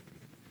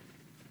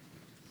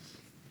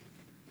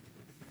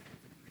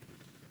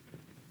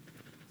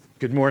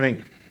Good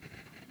morning.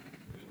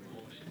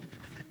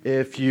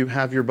 If you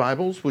have your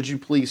Bibles, would you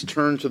please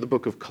turn to the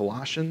book of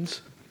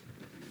Colossians?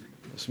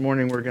 This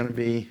morning we're going to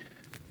be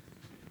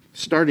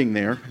starting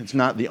there. It's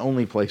not the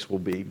only place we'll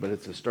be, but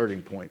it's a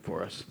starting point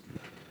for us.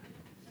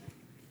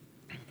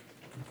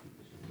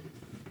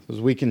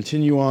 As we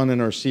continue on in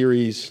our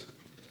series,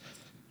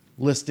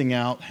 listing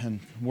out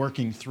and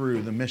working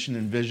through the mission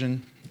and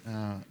vision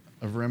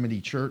of Remedy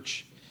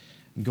Church,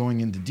 and going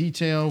into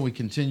detail, we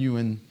continue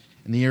in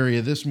the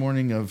area this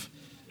morning of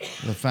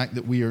the fact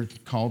that we are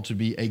called to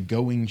be a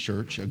going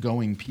church, a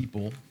going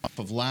people.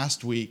 Of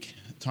last week,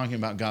 talking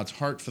about God's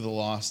heart for the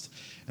lost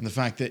and the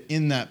fact that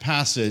in that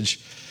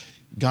passage,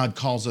 God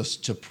calls us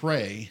to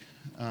pray.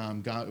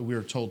 We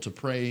are told to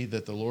pray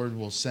that the Lord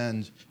will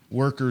send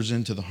workers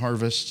into the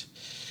harvest.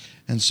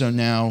 And so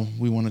now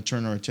we want to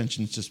turn our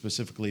attention to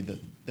specifically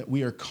that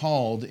we are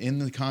called in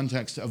the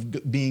context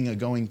of being a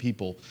going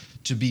people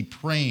to be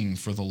praying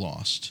for the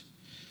lost.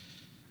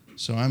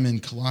 So I'm in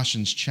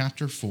Colossians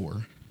chapter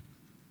 4,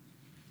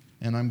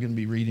 and I'm going to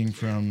be reading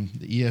from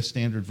the ES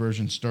Standard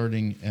Version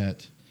starting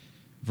at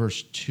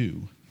verse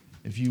 2.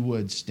 If you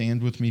would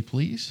stand with me,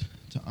 please,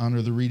 to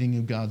honor the reading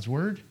of God's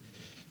Word.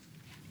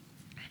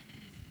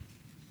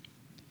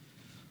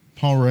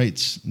 Paul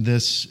writes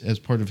this as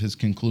part of his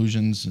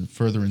conclusions and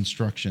further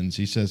instructions.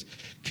 He says,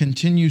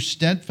 "Continue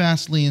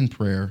steadfastly in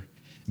prayer,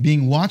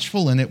 being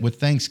watchful in it with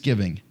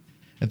thanksgiving.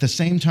 At the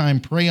same time,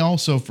 pray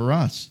also for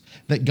us,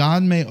 that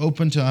God may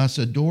open to us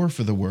a door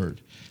for the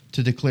word,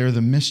 to declare the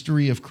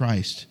mystery of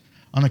Christ,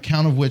 on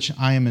account of which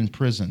I am in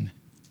prison,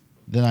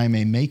 that I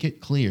may make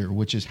it clear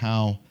which is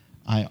how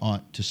I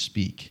ought to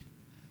speak."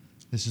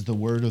 This is the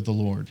word of the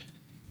Lord.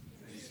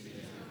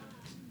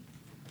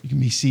 You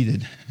can be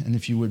seated, and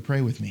if you would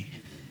pray with me.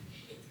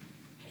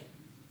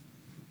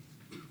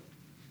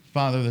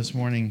 Father, this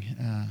morning,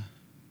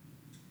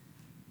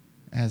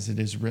 as it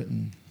is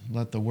written,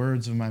 let the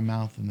words of my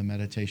mouth and the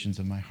meditations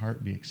of my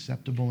heart be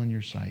acceptable in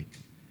your sight,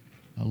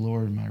 O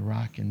Lord, my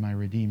rock and my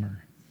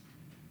redeemer.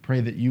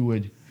 Pray that you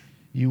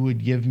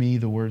would give me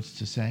the words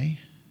to say,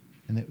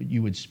 and that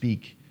you would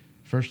speak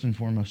first and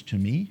foremost to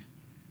me,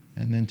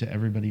 and then to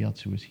everybody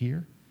else who is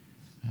here.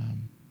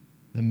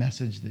 The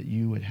message that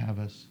you would have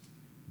us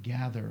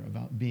gather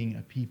about being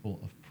a people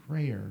of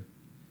prayer,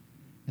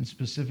 and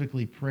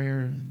specifically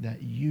prayer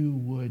that you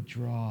would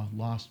draw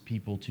lost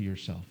people to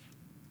yourself.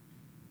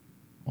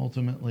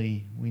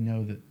 Ultimately, we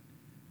know that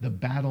the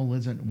battle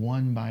isn't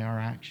won by our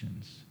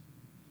actions.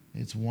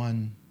 It's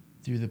won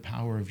through the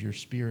power of your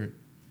Spirit,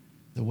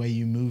 the way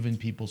you move in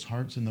people's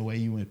hearts and the way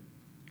you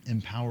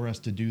empower us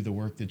to do the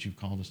work that you've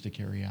called us to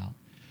carry out.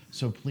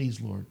 So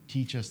please, Lord,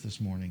 teach us this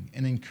morning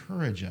and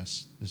encourage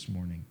us this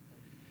morning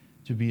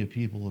to be a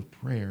people of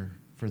prayer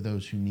for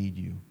those who need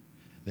you,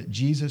 that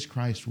Jesus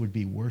Christ would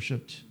be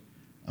worshiped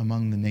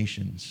among the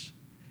nations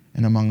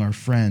and among our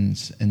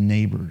friends and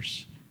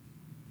neighbors,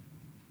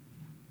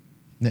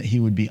 that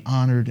he would be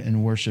honored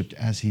and worshiped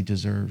as he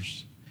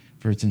deserves.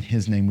 For it's in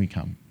his name we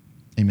come.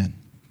 Amen.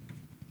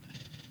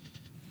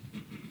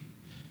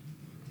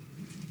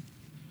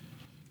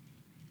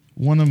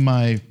 One of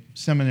my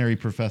seminary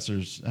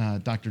professors,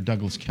 Dr.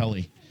 Douglas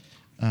Kelly,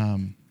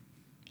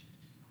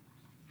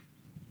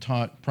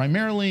 taught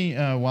primarily,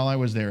 while I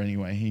was there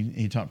anyway,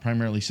 he taught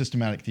primarily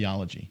systematic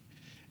theology.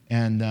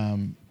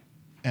 And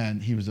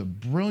he was a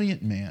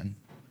brilliant man,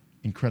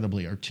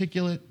 incredibly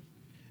articulate,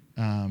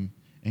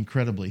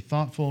 incredibly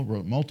thoughtful,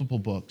 wrote multiple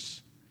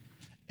books.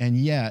 And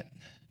yet,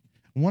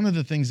 one of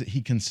the things that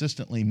he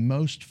consistently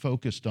most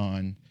focused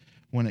on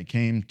when it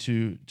came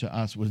to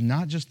us was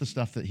not just the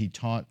stuff that he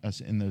taught us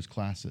in those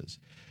classes,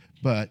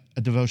 but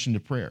a devotion to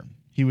prayer.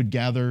 He would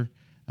gather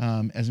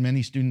as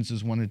many students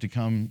as wanted to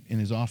come in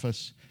his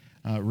office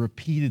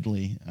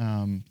repeatedly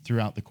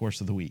throughout the course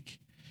of the week.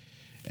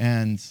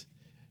 And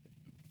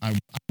I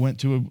went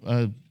to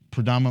a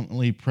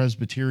predominantly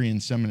Presbyterian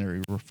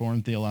seminary,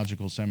 Reformed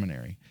Theological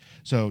Seminary.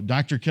 So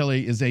Dr.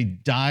 Kelly is a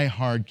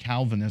die-hard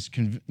Calvinist,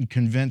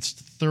 convinced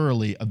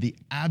thoroughly of the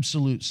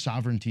absolute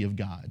sovereignty of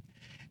God.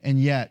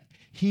 And yet,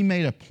 he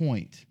made a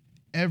point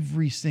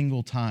every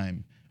single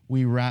time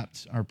we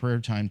wrapped our prayer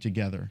time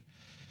together.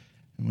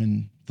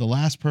 When the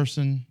last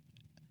person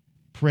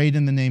prayed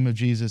in the name of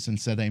Jesus and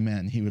said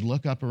amen, he would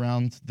look up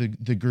around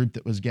the group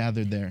that was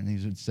gathered there and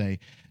he would say,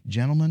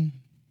 "Gentlemen,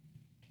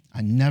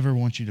 I never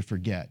want you to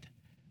forget,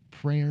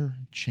 prayer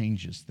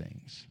changes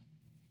things."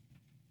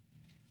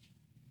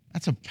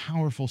 That's a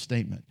powerful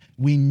statement.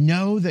 We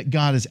know that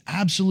God is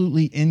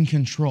absolutely in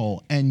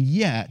control, and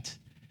yet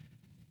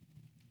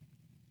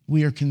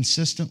we are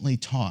consistently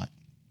taught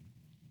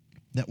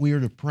that we are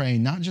to pray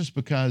not just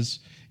because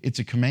it's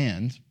a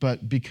command,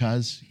 but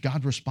because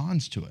God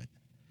responds to it.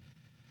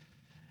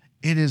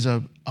 It is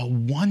a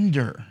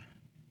wonder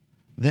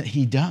that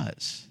he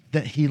does,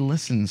 that he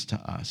listens to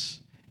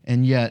us,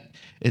 and yet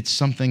it's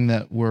something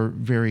that we're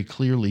very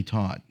clearly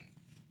taught.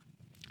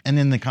 And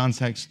in the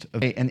context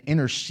of and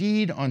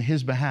intercede on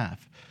his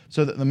behalf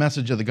so that the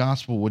message of the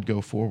gospel would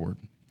go forward.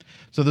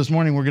 So this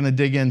morning we're going to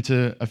dig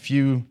into a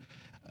few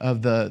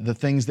of the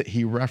things that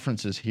he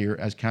references here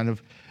as kind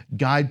of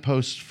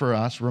guideposts for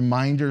us,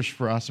 reminders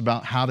for us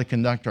about how to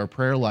conduct our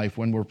prayer life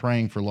when we're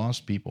praying for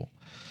lost people.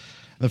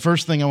 The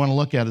first thing I want to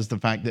look at is the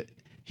fact that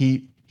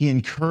he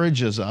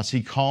encourages us.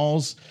 He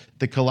calls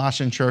the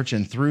Colossian church,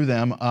 and through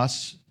them,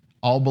 us,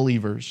 all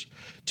believers,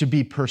 to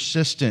be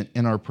persistent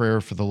in our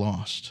prayer for the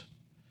lost.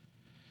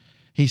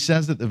 He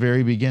says at the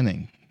very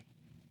beginning,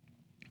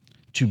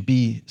 to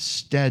be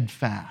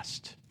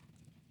steadfast.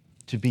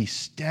 To be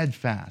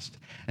steadfast.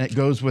 And it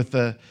goes with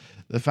the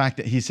fact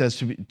that he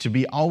says to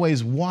be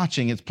always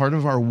watching. It's part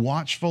of our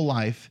watchful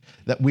life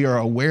that we are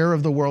aware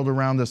of the world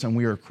around us and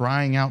we are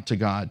crying out to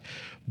God,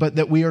 but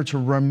that we are to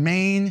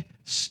remain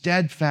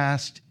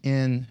steadfast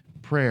in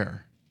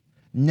prayer,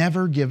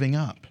 never giving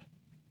up.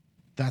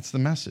 That's the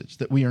message,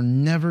 that we are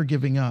never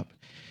giving up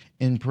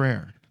in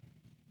prayer.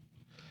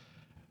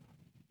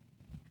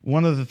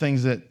 One of the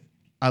things that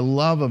I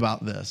love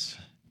about this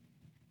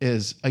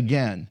is,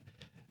 again,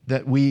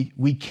 that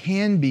we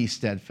can be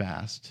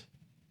steadfast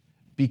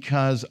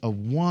because of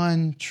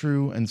one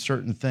true and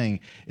certain thing,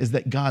 is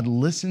that God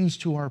listens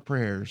to our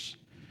prayers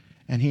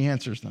and he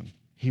answers them.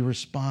 He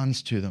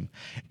responds to them.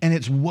 And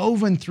it's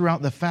woven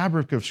throughout the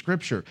fabric of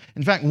Scripture.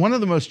 In fact, one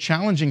of the most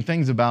challenging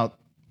things about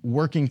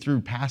working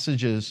through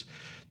passages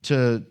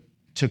to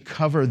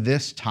cover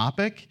this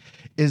topic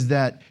is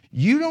that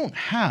you don't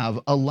have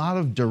a lot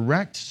of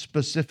direct,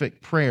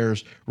 specific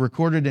prayers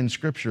recorded in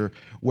Scripture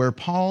where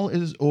Paul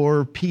is,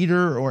 or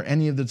Peter, or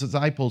any of the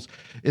disciples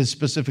is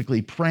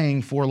specifically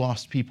praying for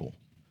lost people.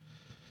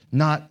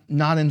 Not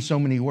in so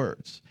many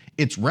words.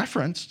 It's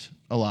referenced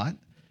a lot.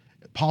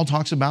 Paul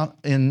talks about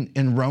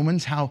in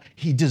Romans how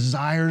he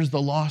desires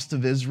the lost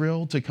of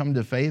Israel to come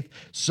to faith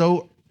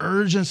so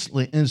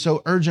urgently,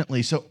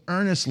 so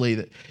earnestly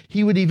that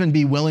he would even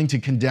be willing to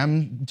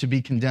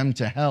be condemned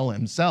to hell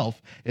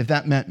himself if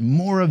that meant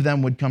more of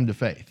them would come to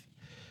faith.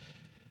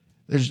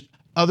 There's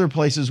other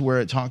places where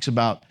it talks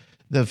about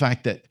the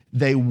fact that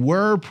they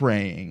were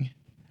praying,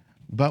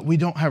 but we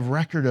don't have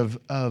record of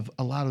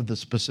a lot of the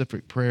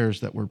specific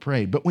prayers that were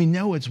prayed. But we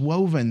know it's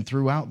woven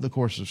throughout the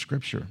course of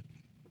Scripture.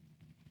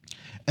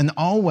 And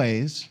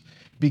always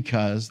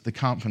because the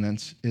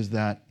confidence is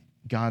that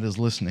God is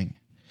listening.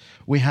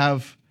 We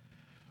have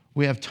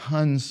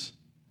tons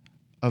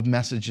of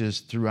messages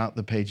throughout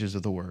the pages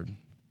of the Word.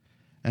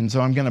 And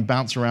so I'm going to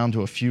bounce around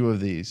to a few of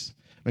these,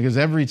 because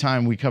every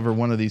time we cover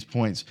one of these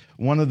points,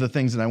 one of the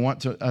things that I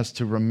want us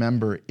to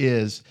remember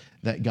is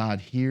that God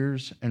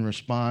hears and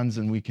responds,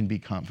 and we can be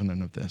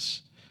confident of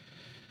this.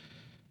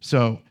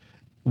 So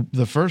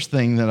the first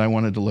thing that I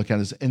wanted to look at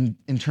is in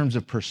terms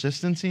of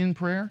persistency in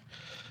prayer,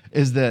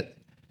 is that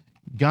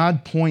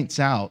God points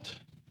out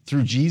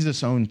through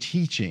Jesus' own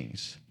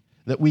teachings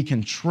that we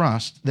can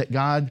trust that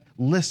God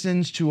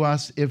listens to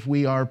us if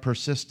we are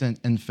persistent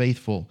and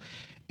faithful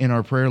in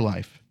our prayer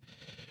life.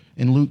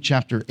 In Luke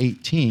chapter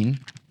 18,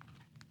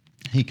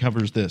 he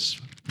covers this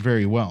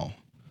very well.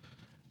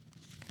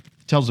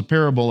 He tells a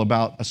parable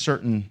about a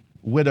certain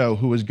widow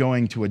who was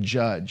going to a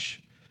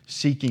judge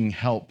seeking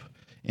help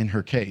in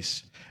her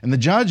case. And the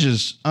judge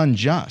is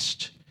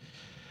unjust.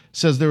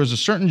 Says there was a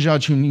certain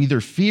judge who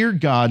neither feared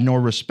God nor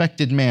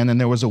respected man,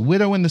 and there was a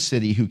widow in the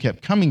city who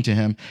kept coming to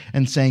him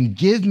and saying,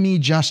 "Give me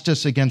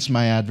justice against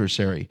my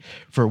adversary."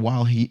 For a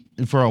while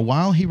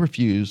he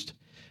refused,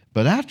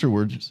 but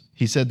afterwards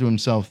he said to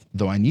himself,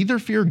 "Though I neither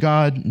fear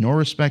God nor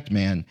respect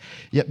man,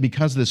 yet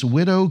because this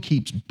widow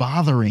keeps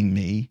bothering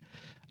me,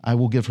 I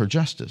will give her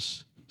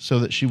justice, so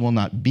that she will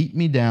not beat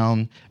me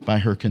down by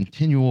her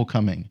continual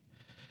coming."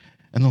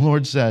 And the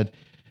Lord said,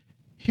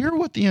 "Hear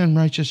what the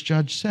unrighteous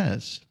judge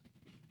says.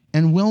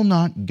 And will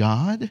not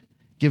God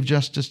give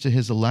justice to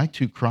his elect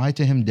who cry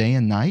to him day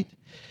and night?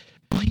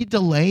 Will he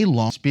delay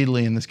long?"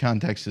 Speedily in this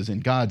context is in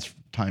God's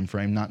time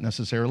frame, not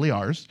necessarily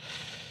ours.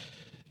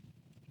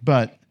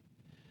 But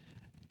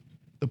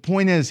the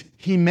point is,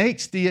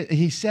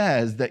 he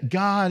says that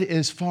God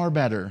is far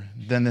better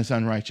than this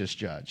unrighteous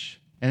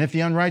judge. And if the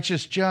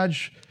unrighteous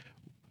judge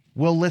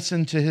will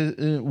listen to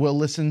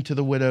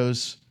the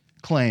widow's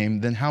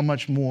claim, then how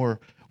much more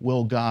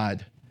will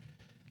God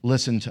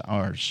listen to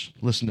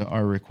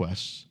our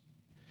requests?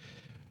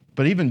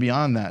 But even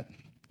beyond that,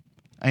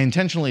 I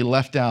intentionally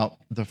left out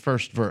the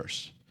first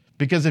verse,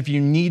 because if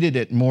you needed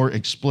it more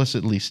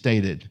explicitly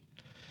stated,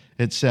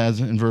 it says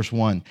in verse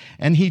 1,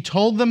 "And he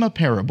told them a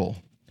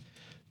parable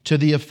to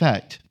the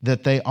effect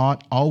that they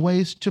ought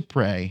always to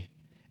pray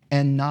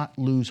and not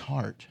lose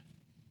heart."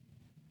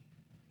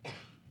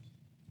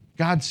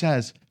 God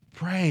says,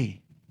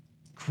 pray,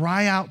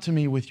 cry out to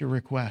me with your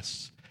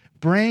requests,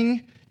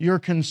 bring your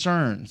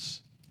concerns.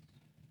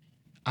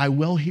 I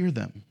will hear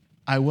them.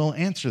 I will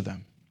answer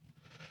them.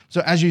 So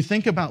as you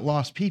think about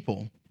lost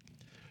people,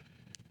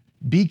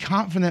 be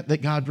confident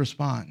that God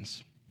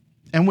responds.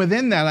 And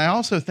within that, I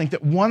also think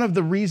that one of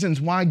the reasons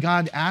why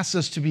God asks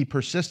us to be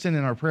persistent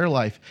in our prayer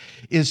life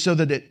is so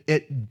that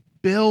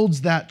it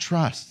builds that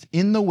trust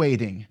in the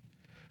waiting.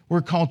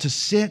 We're called to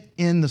sit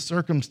in the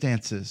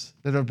circumstances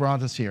that have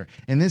brought us here.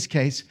 In this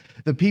case,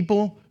 the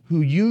people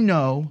who you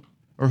know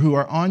or who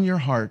are on your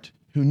heart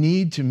who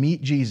need to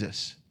meet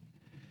Jesus.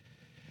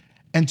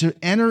 And to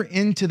enter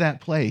into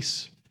that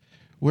place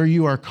where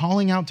you are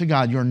calling out to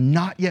God, you're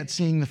not yet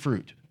seeing the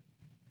fruit,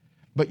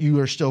 but you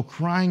are still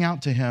crying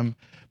out to him,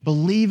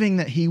 believing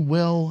that he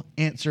will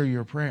answer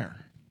your prayer.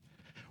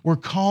 We're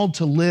called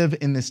to live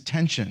in this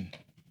tension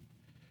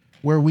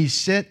where we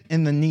sit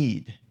in the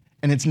need.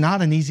 And it's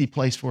not an easy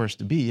place for us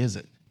to be, is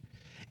it?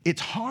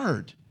 It's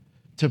hard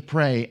to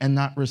pray and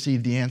not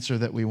receive the answer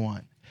that we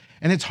want.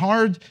 And it's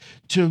hard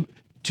to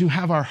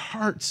have our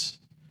hearts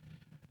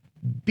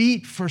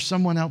beat for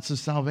someone else's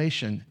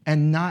salvation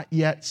and not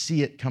yet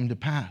see it come to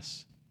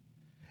pass.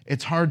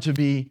 It's hard to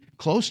be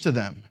close to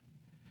them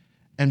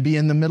and be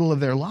in the middle of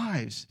their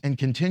lives and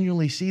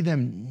continually see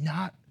them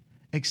not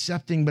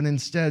accepting, but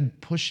instead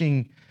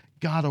pushing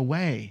God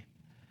away.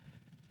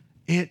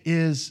 It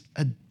is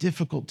a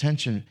difficult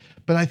tension,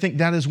 but I think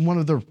that is one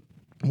of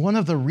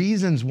the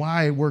reasons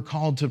why we're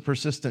called to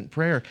persistent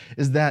prayer,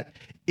 is that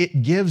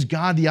it gives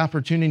God the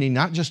opportunity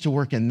not just to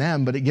work in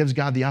them, but it gives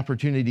God the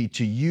opportunity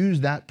to use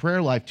that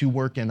prayer life to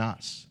work in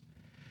us,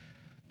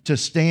 to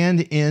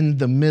stand in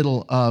the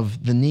middle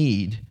of the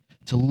need,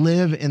 to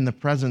live in the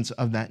presence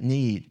of that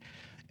need.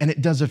 And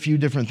it does a few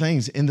different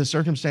things. In the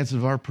circumstances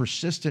of our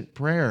persistent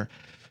prayer,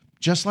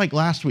 just like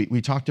last week,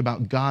 we talked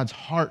about God's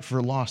heart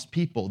for lost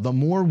people. The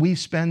more we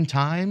spend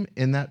time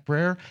in that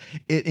prayer,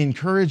 it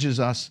encourages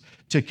us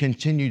to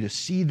continue to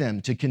see them,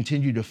 to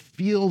continue to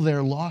feel their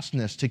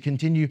lostness, to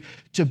continue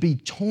to be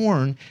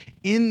torn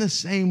in the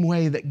same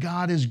way that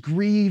God is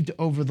grieved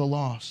over the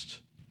lost.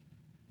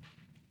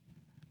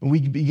 When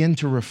we begin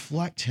to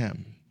reflect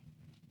him,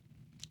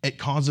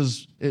 it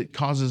forces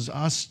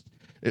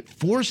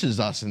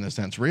us, in a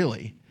sense,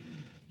 really,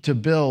 to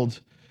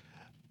build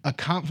a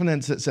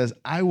confidence that says,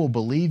 I will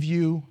believe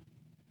you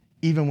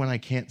even when I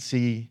can't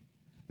see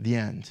the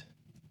end.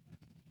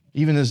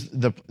 Even as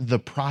the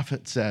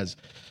prophet says,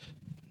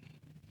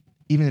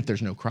 even if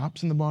there's no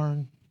crops in the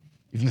barn,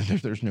 even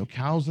if there's no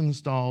cows in the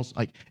stalls,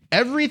 like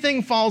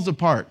everything falls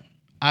apart,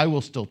 I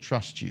will still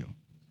trust you.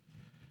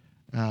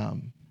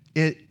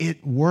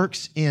 It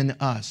works in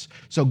us.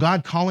 So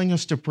God calling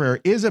us to prayer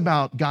is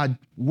about God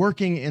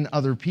working in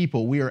other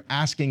people. We are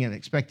asking and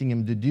expecting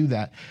him to do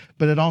that,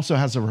 but it also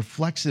has a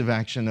reflexive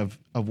action of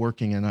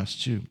working in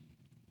us too.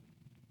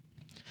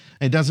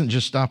 It doesn't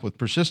just stop with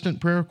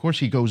persistent prayer. Of course,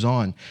 he goes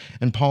on,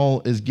 and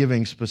Paul is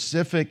giving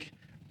specific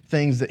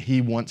things that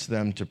he wants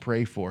them to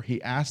pray for.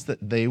 He asks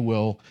that they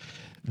will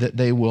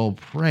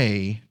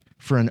pray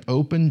for an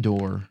open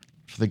door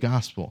for the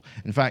gospel.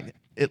 In fact,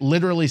 it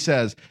literally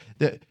says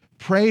that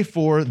pray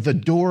for the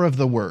door of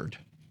the word.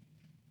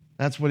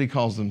 That's what he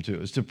calls them to,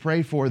 is to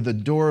pray for the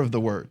door of the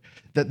word,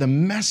 that the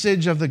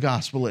message of the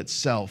gospel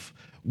itself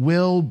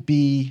will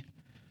be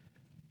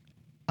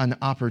an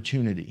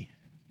opportunity,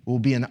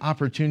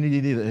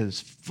 that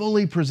is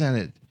fully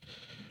presented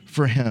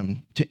for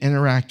him to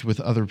interact with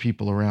other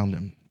people around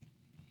him.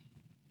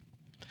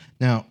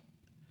 Now,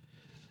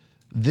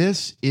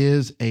 this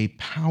is a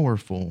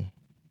powerful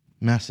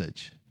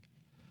message.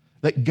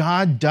 That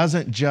God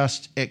doesn't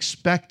just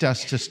expect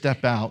us to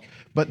step out,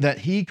 but that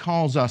he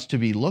calls us to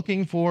be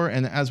looking for,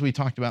 and as we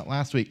talked about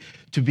last week,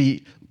 to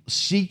be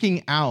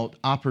seeking out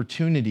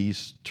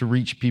opportunities to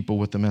reach people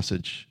with the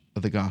message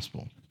of the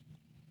gospel.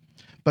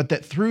 But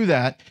that through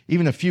that,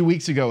 even a few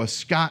weeks ago, as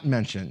Scott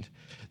mentioned,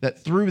 that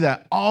through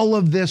that, all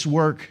of this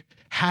work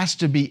has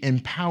to be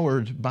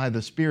empowered by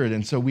the Spirit.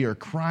 And so we are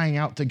crying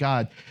out to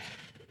God.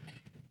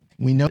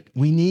 We know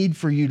we need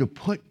for you to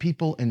put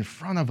people in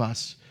front of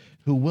us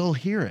who will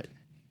hear it.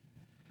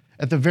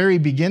 At the very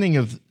beginning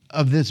of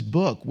this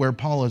book, where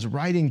Paul is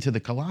writing to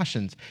the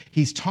Colossians,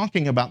 he's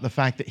talking about the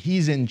fact that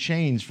he's in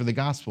chains for the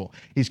gospel.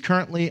 He's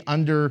currently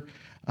under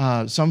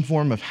some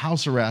form of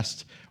house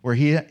arrest where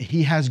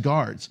he has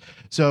guards.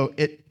 So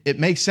it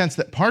makes sense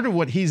that part of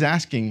what he's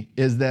asking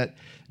is that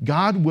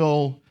God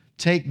will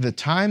take the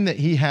time that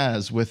he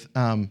has with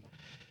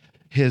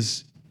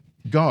his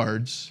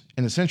guards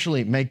and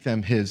essentially make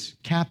them his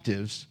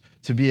captives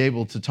to be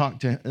able to talk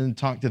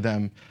to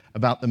them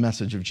about the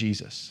message of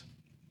Jesus.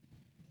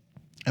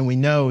 And we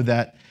know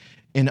that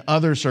in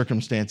other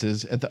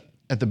circumstances,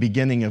 at the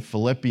beginning of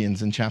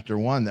Philippians in chapter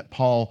 1, that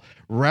Paul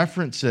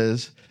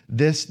references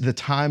the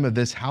time of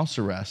this house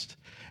arrest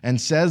and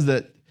says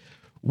that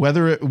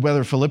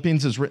whether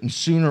Philippians is written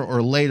sooner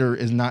or later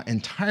is not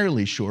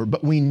entirely sure,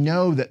 but we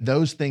know that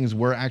those things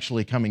were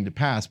actually coming to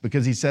pass,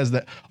 because he says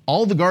that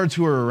all the guards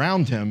who are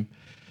around him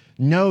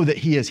know that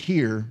he is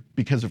here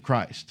because of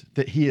Christ,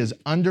 that he is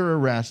under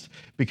arrest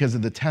because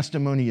of the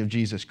testimony of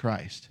Jesus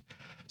Christ.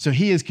 So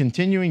he is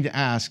continuing to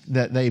ask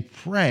that they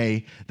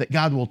pray that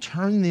God will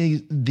turn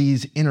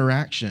these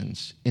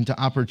interactions into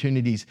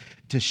opportunities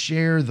to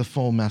share the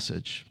full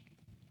message.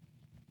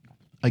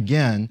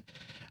 Again,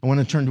 I want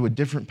to turn to a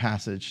different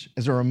passage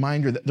as a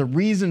reminder that the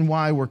reason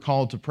why we're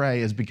called to pray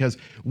is because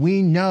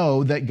we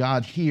know that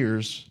God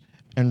hears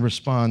and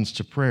responds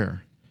to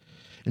prayer.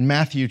 In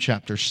Matthew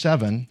chapter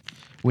 7,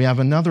 we have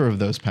another of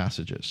those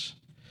passages.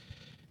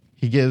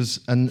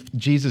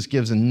 Jesus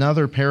gives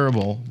another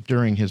parable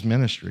during his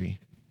ministry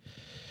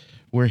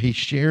where he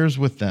shares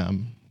with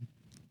them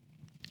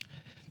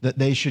that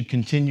they should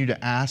continue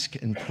to ask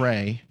and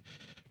pray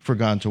for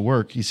God to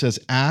work. He says,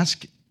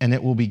 ask and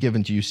it will be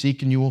given to you.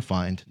 Seek and you will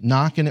find.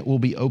 Knock and it will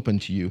be open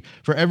to you.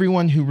 For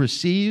everyone who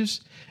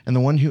receives and the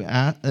one who,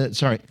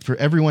 for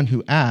everyone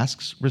who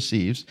asks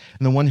receives,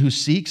 and the one who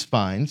seeks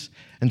finds,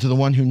 and to the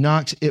one who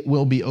knocks it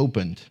will be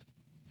opened.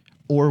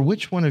 Or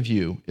which one of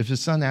you, if his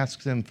son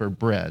asks him for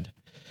bread,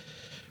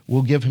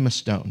 will give him a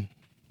stone?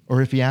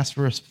 Or if he asks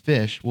for a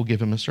fish, will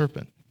give him a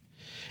serpent?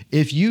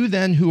 If you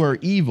then who are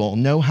evil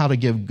know how to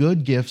give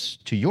good gifts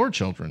to your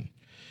children,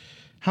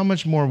 how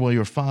much more will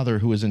your Father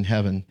who is in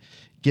heaven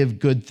give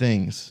good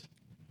things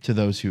to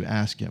those who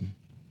ask him?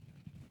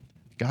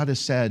 God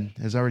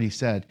has already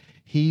said,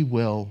 he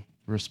will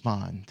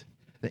respond.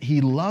 That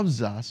he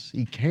loves us,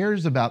 he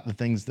cares about the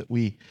things that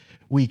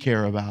we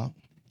care about.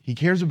 He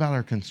cares about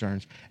our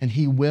concerns, and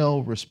he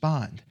will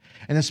respond.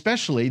 And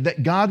especially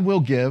that God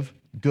will give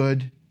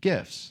good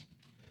gifts,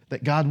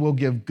 that God will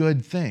give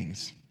good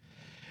things.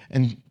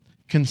 And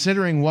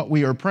considering what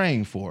we are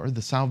praying for,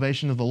 the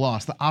salvation of the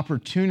lost, the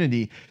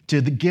opportunity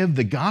to give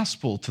the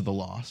gospel to the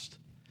lost,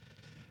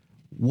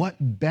 what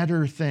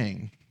better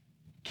thing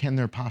can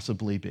there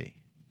possibly be?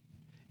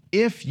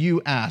 If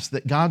you ask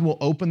that God will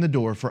open the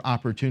door for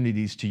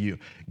opportunities to you,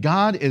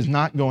 God is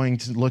not going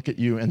to look at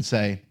you and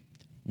say,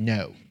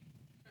 no,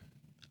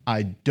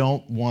 I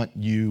don't want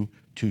you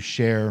to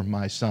share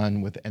my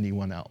son with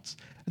anyone else.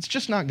 It's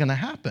just not going to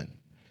happen.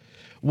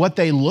 What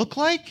they look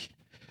like,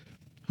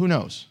 who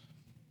knows?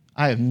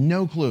 I have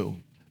no clue.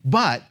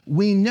 But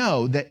we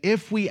know that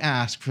if we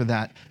ask for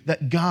that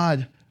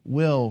God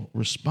will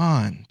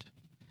respond.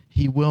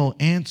 He will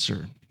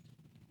answer.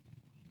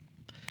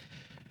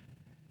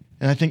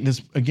 And I think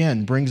this,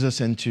 again, brings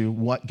us into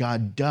what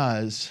God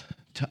does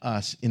to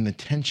us in the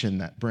tension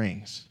that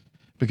brings.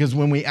 Because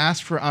when we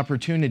ask for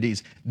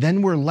opportunities,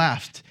 then we're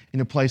left in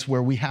a place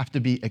where we have to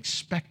be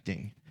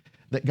expecting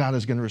that God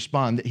is going to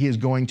respond, that he is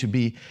going to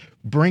be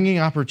bringing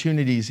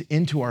opportunities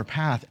into our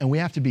path, and we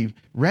have to be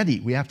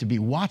ready. We have to be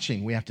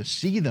watching. We have to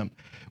see them.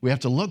 We have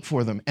to look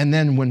for them. And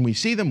then when we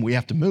see them, we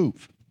have to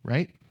move,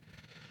 right?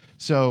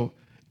 So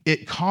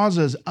it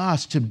causes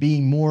us to be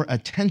more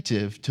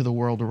attentive to the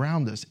world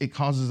around us. It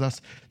causes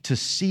us to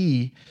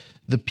see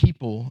the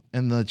people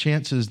and the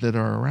chances that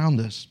are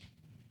around us.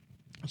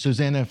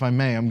 Susanna, if I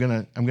may, I'm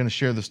gonna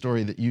share the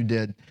story that you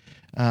did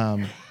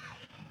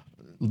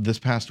this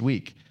past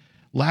week.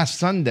 Last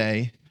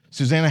Sunday,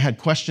 Susanna had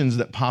questions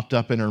that popped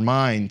up in her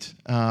mind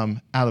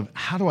out of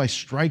how do I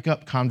strike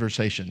up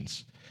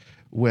conversations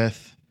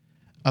with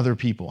other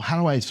people? How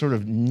do I sort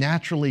of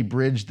naturally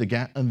bridge the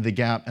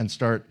gap and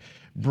start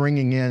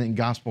bringing in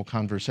gospel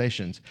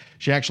conversations?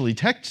 She actually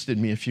texted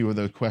me a few of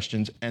those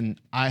questions, and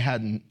I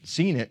hadn't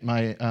seen it.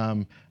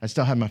 I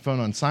still had my phone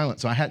on silent,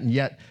 so I hadn't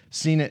yet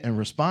seen it and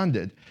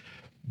responded.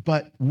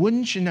 But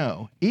wouldn't you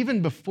know,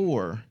 even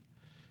before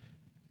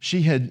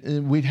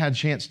we'd had a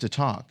chance to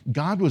talk,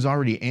 God was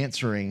already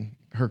answering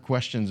her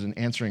questions and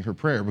answering her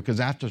prayer, because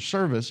after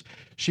service,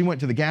 she went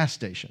to the gas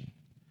station.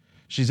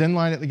 She's in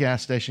line at the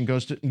gas station,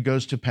 goes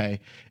to pay,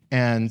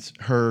 and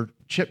her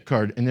chip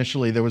card,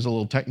 initially there was a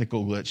little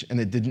technical glitch and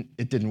it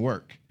didn't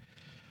work.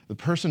 The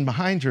person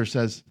behind her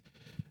says,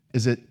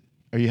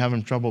 are you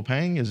having trouble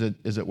paying? Is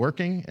it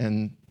working?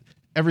 And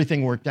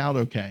everything worked out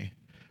okay.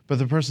 But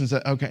the person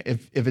said, okay,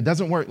 if it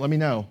doesn't work, let me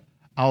know.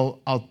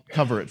 I'll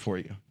cover it for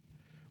you,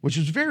 which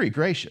was very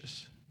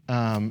gracious.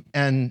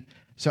 And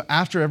so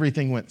after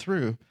everything went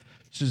through,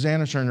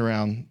 Susanna turned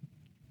around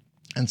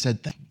and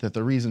said that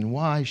the reason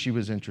why she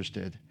was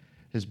interested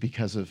is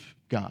because of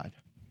God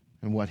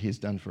and what he's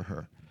done for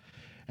her.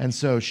 And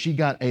so she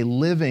got a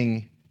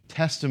living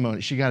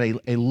testimony. She got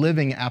a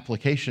living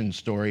application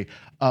story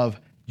of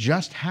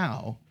just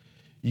how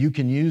you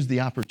can use the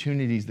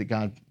opportunities that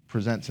God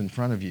presents in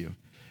front of you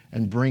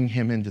and bring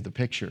him into the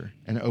picture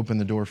and open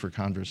the door for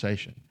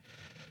conversation.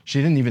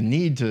 She didn't even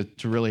need to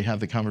really have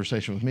the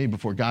conversation with me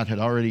before God had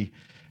already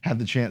had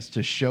the chance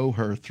to show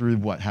her through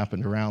what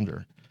happened around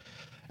her.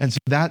 And so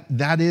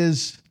that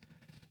is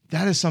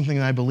something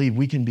that I believe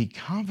we can be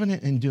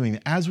confident in doing.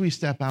 As we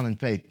step out in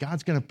faith,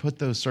 God's going to put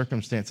those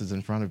circumstances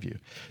in front of you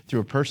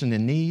through a person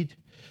in need,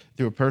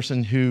 through a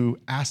person who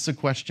asks a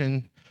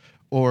question,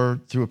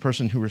 or through a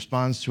person who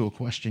responds to a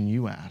question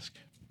you ask.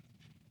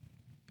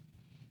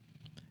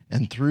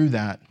 And through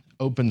that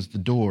opens the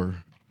door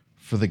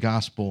for the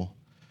gospel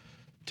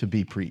to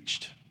be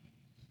preached,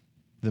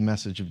 the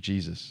message of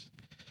Jesus.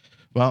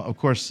 Well, of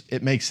course,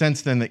 it makes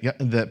sense then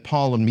that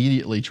Paul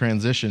immediately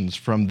transitions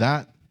from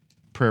that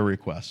prayer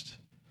request,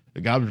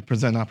 that God would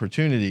present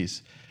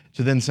opportunities,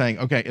 to then saying,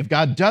 okay,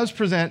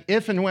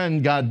 if and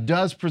when God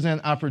does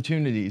present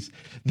opportunities,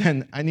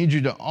 then I need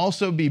you to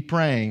also be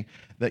praying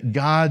that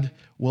God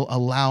will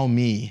allow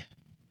me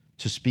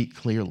to speak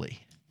clearly.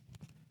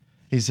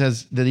 He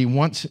says that he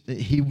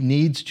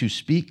needs to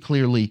speak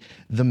clearly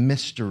the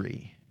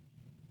mystery,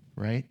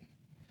 right?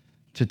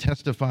 To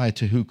testify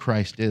to who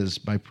Christ is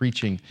by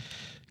preaching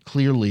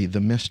clearly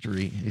the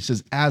mystery. He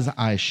says, as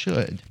I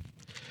should.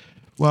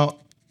 Well,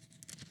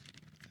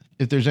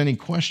 if there's any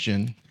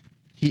question,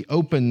 he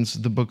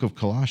opens the book of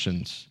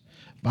Colossians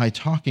by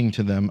talking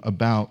to them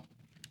about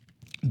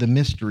the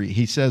mystery.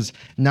 He says,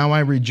 "Now I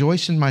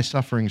rejoice in my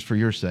sufferings for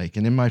your sake,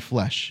 and in my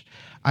flesh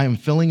I am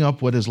filling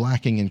up what is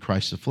lacking in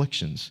Christ's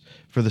afflictions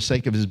for the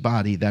sake of his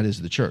body, that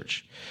is the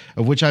church,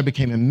 of which I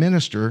became a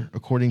minister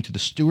according to the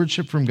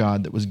stewardship from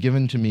God that was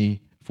given to me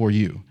for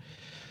you,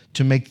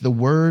 to make the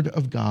word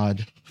of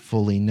God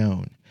fully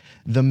known.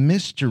 The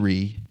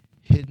mystery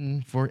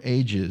hidden for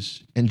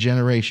ages and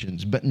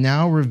generations, but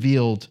now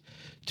revealed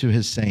to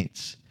his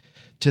saints.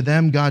 To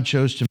them God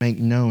chose to make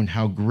known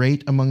how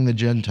great among the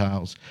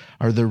Gentiles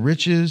are the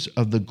riches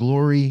of the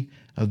glory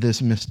of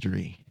this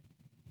mystery,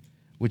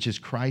 which is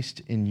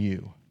Christ in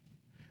you."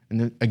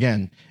 And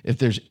again, if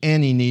there's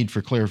any need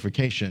for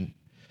clarification,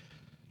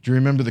 do you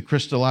remember the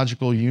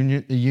Christological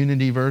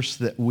unity verse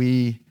that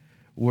we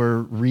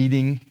were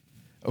reading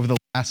over the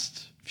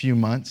last few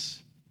months?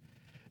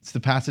 It's the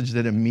passage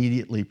that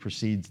immediately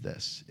precedes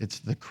this. It's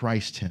the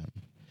Christ hymn.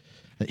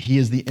 That he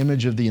is the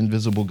image of the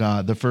invisible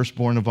God, the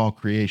firstborn of all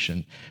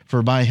creation.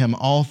 For by him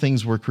all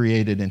things were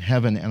created in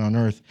heaven and on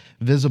earth,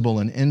 visible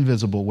and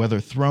invisible,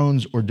 whether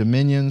thrones or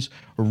dominions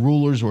or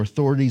rulers or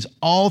authorities.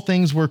 All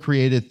things were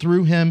created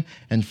through him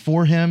and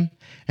for him,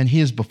 and he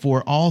is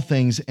before all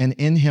things, and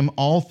in him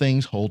all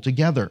things hold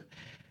together.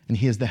 And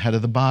he is the head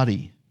of the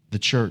body, the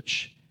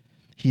church.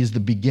 He is the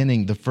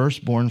beginning, the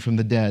firstborn from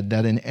the dead,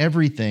 that in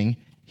everything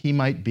he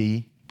might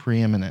be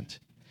preeminent.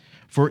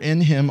 For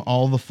in him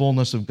all the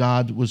fullness of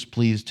God was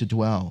pleased to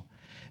dwell,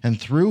 and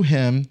through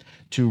him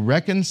to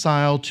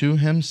reconcile to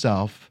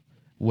himself,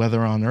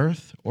 whether on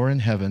earth or in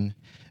heaven,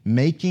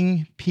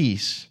 making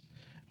peace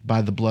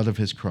by the blood of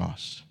his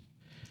cross.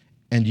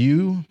 And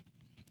you,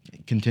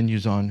 it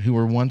continues on, who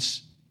were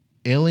once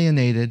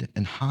alienated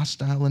and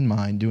hostile in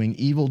mind, doing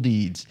evil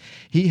deeds,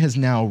 he has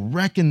now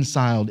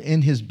reconciled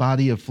in his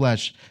body of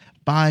flesh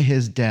by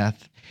his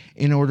death,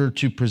 in order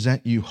to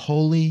present you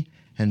holy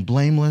and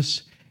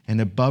blameless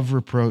and above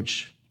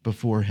reproach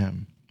before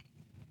him.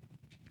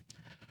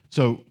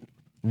 So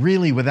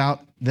really,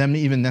 without them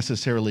even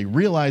necessarily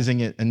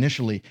realizing it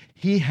initially,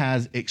 he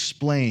has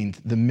explained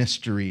the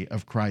mystery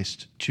of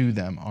Christ to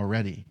them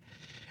already,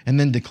 and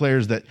then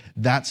declares that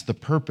that's the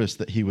purpose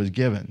that he was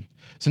given.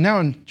 So now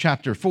in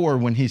chapter 4,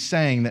 when he's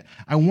saying that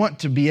I want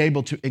to be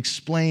able to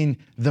explain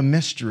the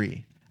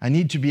mystery, I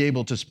need to be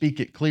able to speak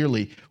it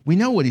clearly, we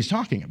know what he's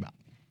talking about.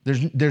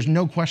 There's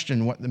no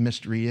question what the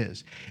mystery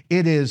is.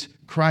 It is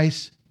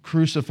Christ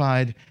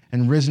crucified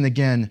and risen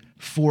again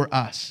for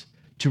us,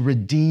 to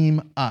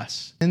redeem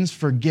us. Sins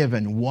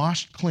forgiven,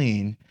 washed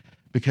clean,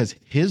 because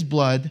his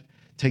blood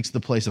takes the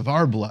place of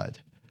our blood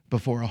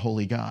before a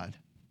holy God.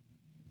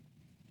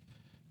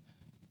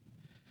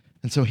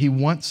 And so he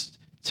wants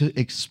to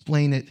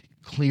explain it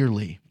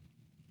clearly.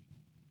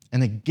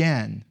 And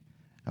again,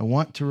 I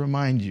want to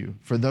remind you,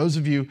 for those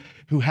of you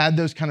who had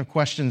those kind of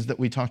questions that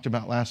we talked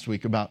about last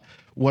week about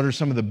what are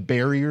some of the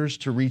barriers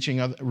to reaching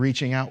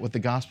out with the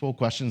gospel,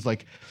 questions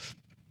like,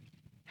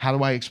 how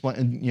do I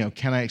explain,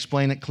 can I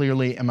explain it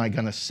clearly? Am I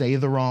going to say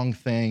the wrong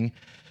thing?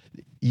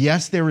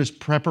 Yes, there is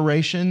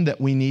preparation that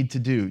we need to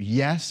do.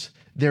 Yes,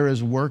 there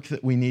is work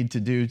that we need to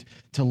do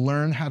to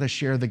learn how to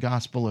share the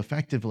gospel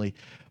effectively.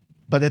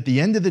 But at the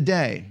end of the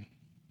day,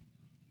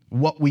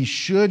 what we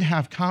should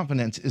have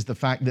confidence is the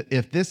fact that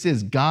if this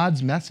is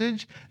God's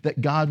message,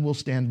 that God will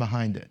stand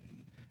behind it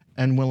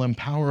and will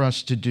empower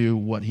us to do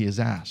what he has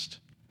asked.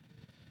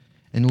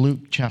 In Luke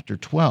chapter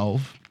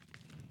 12,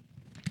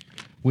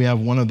 we have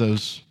one of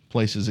those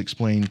places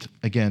explained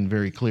again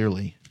very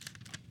clearly.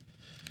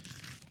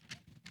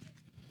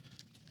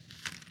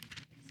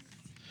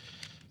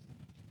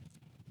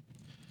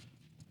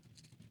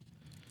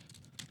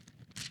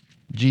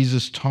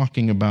 Jesus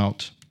talking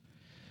about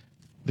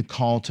the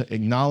call to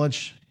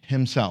acknowledge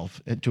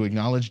himself, to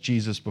acknowledge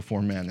Jesus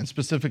before men, and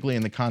specifically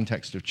in the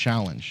context of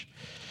challenge,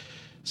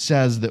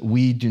 says that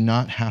we do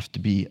not have to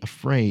be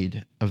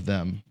afraid of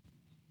them.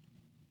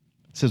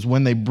 It says,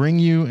 when they bring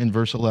you, in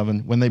verse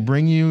 11, when they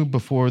bring you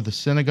before the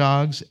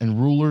synagogues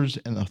and rulers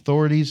and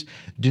authorities,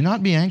 do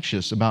not be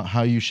anxious about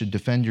how you should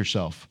defend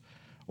yourself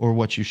or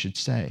what you should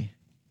say.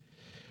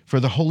 For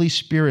the Holy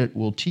Spirit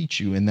will teach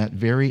you in that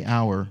very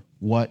hour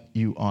what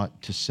you ought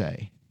to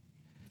say.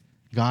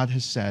 God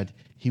has said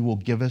he will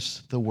give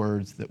us the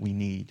words that we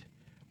need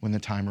when the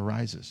time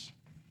arises,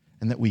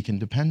 and that we can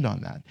depend on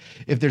that.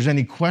 If there's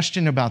any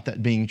question about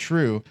that being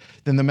true,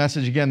 then the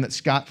message again that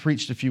Scott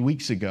preached a few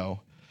weeks ago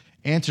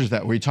answers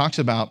that, where he talks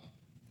about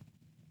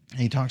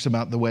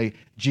the way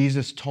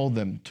Jesus told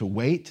them to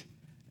wait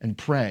and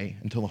pray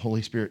until the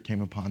Holy Spirit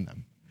came upon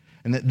them,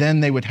 and that then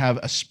they would have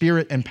a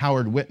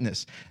Spirit-empowered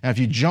witness. Now, if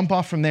you jump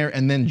off from there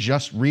and then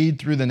just read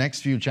through the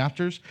next few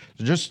chapters,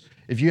 so just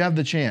if you have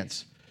the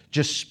chance,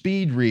 just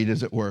speed read,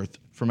 as it were,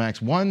 from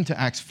Acts 1 to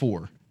Acts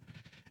 4,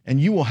 and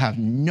you will have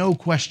no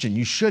question,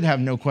 you should have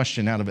no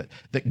question out of it,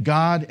 that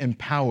God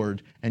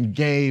empowered and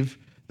gave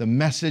the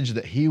message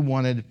that he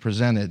wanted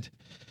presented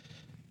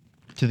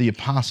to the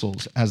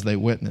apostles as they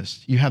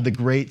witnessed. You have the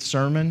great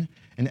sermon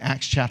in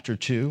Acts chapter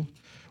 2,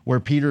 where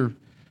Peter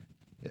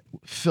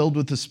filled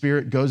with the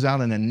Spirit, goes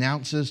out and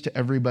announces to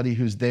everybody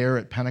who's there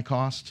at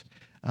Pentecost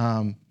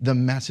the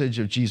message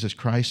of Jesus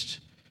Christ,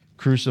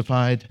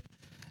 crucified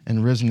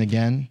and risen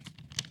again.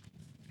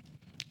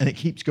 And it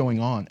keeps going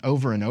on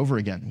over and over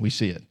again. We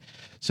see it.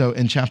 So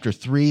in chapter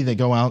 3, they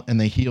go out and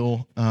they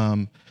heal.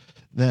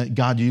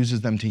 God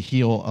uses them to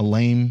heal a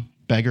lame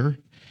beggar.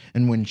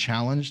 And when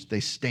challenged,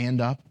 they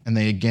stand up and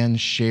they again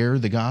share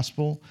the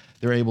gospel.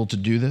 They're able to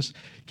do this.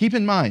 Keep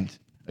in mind,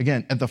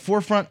 again, at the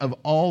forefront of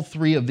all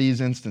three of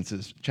these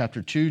instances,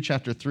 chapter 2,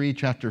 chapter 3,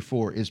 chapter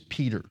 4, is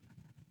Peter.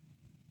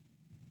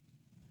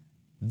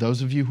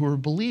 Those of you who are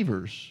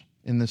believers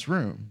in this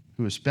room,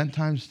 who have spent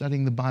time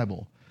studying the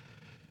Bible,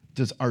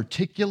 does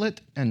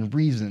articulate and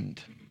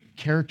reasoned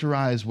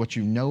characterize what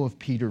you know of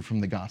Peter from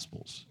the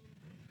Gospels?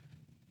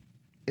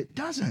 It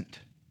doesn't.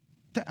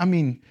 I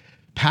mean,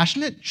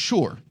 passionate?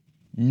 Sure.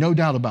 No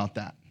doubt about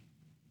that.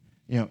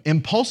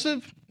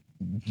 Impulsive?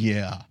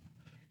 Yeah,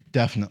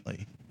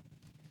 definitely.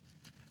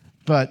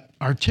 But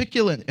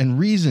articulate and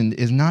reasoned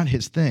is not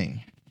his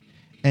thing.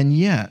 And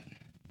yet,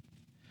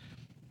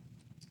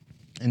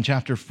 in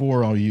chapter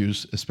 4 I'll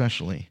use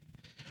especially,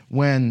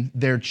 when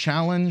they're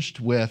challenged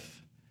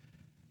with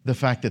the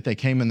fact that they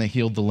came and they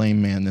healed the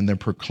lame man and they're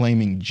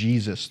proclaiming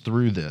Jesus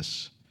through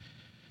this.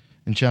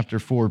 In chapter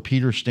 4,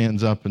 Peter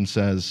stands up and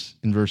says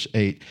in verse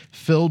 8,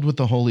 filled with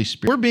the Holy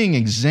Spirit, we're being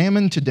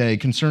examined today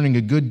concerning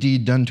a good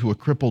deed done to a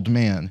crippled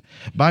man.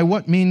 By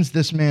what means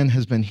this man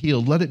has been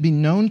healed, let it be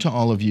known to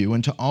all of you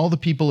and to all the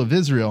people of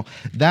Israel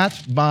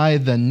that by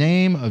the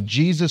name of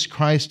Jesus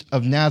Christ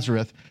of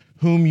Nazareth,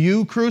 whom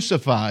you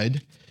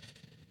crucified,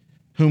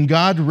 whom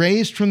God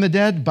raised from the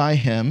dead, by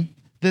him,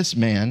 this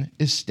man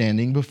is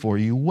standing before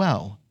you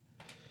well.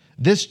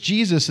 This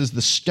Jesus is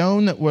the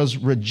stone that was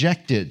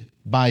rejected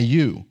by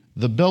you,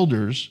 the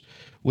builders,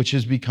 which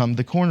has become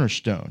the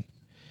cornerstone.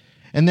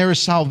 And there is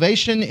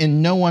salvation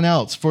in no one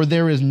else, for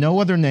there is no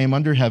other name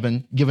under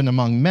heaven given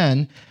among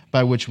men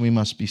by which we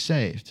must be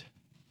saved.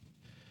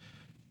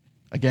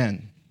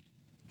 Again,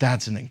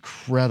 that's an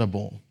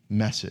incredible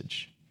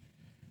message.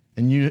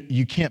 And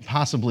you can't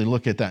possibly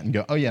look at that and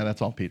go, oh yeah,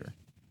 that's all Peter.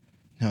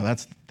 No,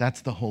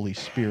 that's the Holy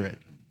Spirit,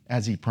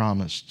 as he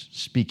promised,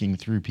 speaking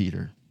through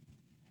Peter.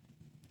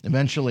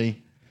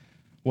 Eventually,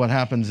 what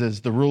happens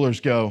is the rulers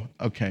go,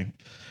 okay,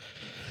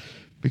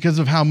 because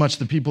of how much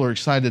the people are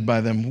excited by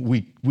them,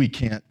 we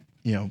can't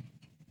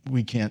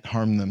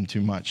harm them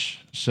too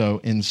much.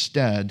 So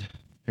instead,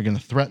 they're going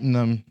to threaten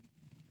them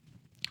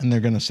and they're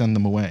going to send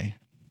them away.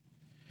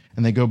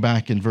 And they go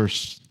back in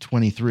verse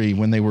 23.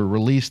 When they were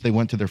released, they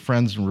went to their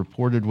friends and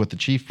reported what the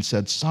chief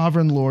said,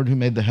 Sovereign Lord, who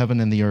made the heaven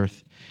and the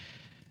earth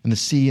and the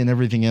sea and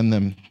everything in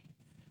them,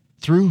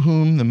 through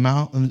the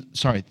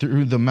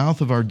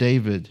mouth of our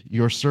David,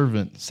 your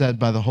servant, said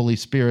by the Holy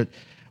Spirit,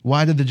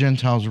 why did the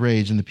Gentiles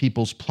rage and the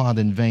peoples plot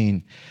in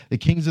vain? The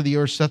kings of the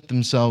earth set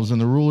themselves, and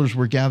the rulers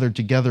were gathered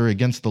together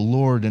against the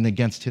Lord and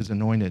against his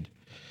anointed.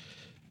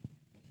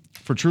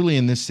 For truly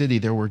in this city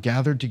there were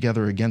gathered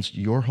together against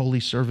your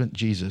holy servant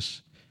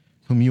Jesus,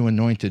 whom you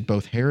anointed,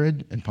 both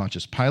Herod and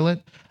Pontius Pilate,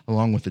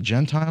 along with the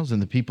Gentiles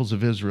and the peoples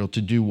of Israel,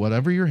 to do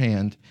whatever your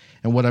hand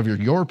and whatever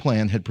your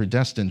plan had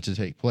predestined to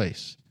take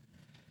place.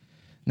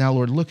 Now,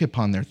 Lord, look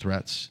upon their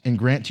threats and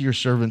grant to your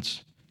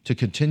servants to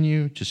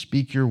continue to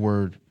speak your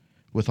word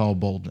with all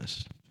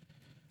boldness,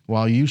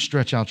 while you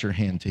stretch out your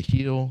hand to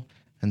heal,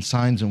 and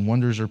signs and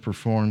wonders are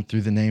performed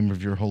through the name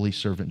of your holy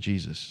servant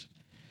Jesus.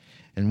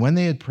 And when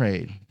they had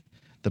prayed,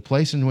 the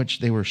place in which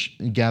they were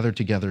gathered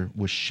together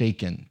was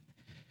shaken,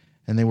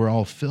 and they were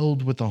all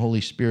filled with the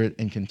Holy Spirit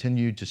and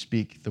continued to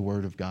speak the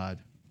word of God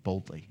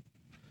boldly.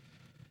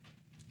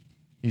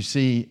 You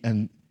see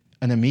an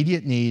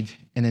immediate need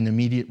and an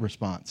immediate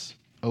response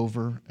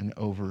over and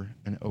over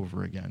and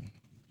over again.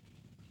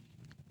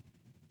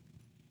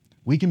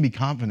 We can be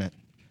confident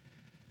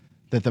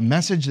that the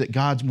message that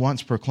God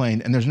wants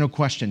proclaimed, and there's no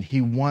question, he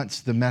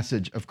wants the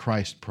message of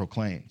Christ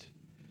proclaimed,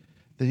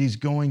 that he's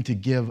going to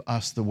give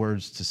us the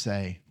words to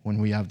say when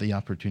we have the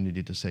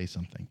opportunity to say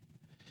something.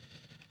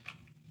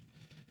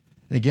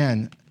 And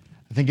again,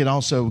 I think it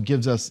also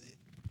gives us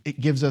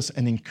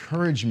an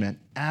encouragement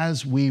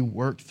as we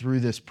work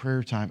through this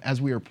prayer time,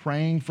 as we are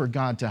praying for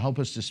God to help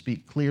us to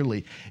speak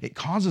clearly. It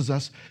causes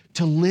us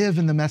to live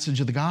in the message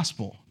of the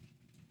gospel.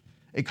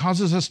 It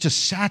causes us to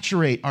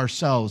saturate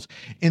ourselves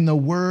in the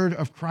word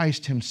of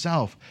Christ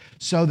himself,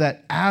 so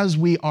that as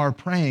we are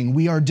praying,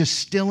 we are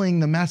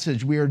distilling the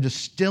message. We are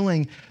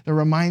distilling the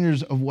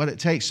reminders of what it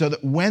takes, so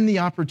that when the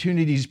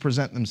opportunities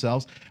present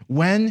themselves,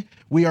 when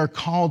we are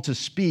called to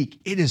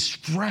speak, it is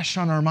fresh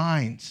on our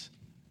minds.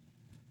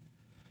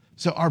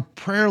 So our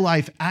prayer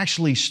life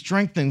actually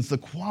strengthens the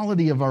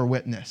quality of our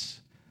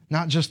witness,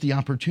 not just the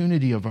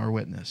opportunity of our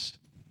witness.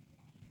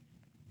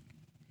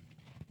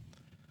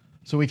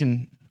 So we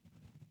can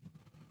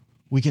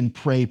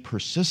pray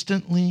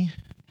persistently.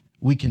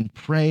 We can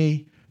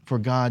pray for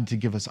God to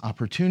give us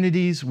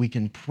opportunities. We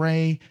can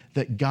pray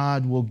that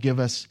God will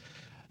give us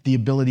the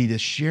ability to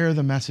share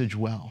the message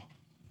well.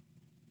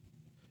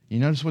 You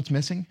notice what's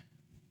missing?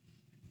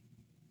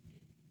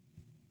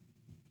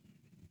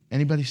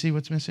 Anybody see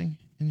what's missing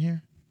in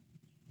here?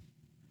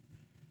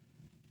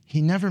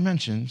 He never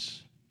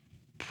mentions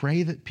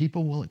pray that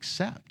people will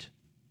accept.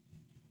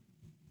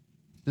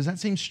 Does that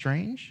seem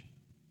strange?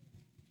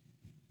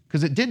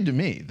 Because it did to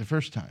me the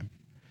first time.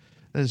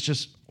 It's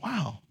just,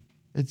 wow.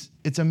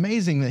 It's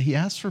amazing that he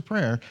asks for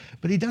prayer,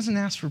 but he doesn't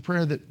ask for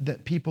prayer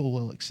that people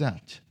will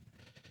accept.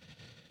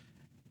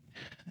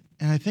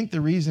 And I think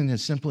the reason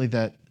is simply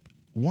that,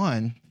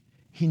 one,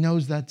 he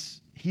knows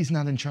he's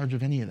not in charge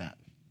of any of that.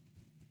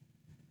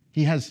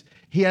 He has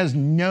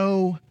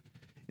no,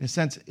 in a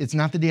sense, it's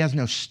not that he has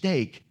no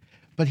stake,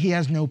 but he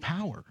has no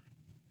power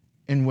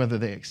in whether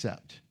they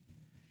accept.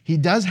 He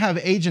does have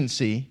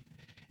agency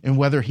in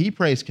whether he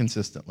prays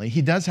consistently.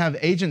 He does have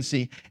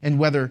agency in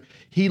whether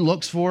he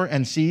looks for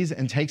and sees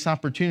and takes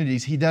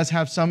opportunities. He does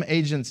have some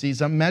agency,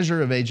 some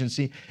measure of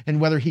agency in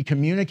whether he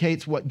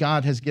communicates what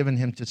God has given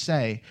him to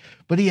say.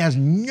 But he has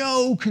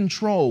no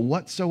control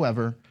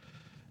whatsoever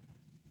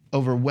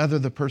over whether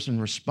the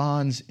person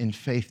responds in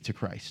faith to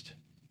Christ.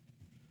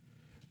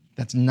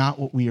 That's not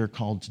what we are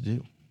called to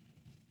do.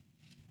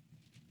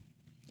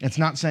 It's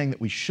not saying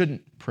that we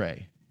shouldn't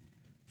pray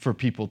for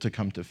people to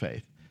come to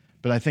faith.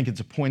 But I think it's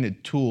a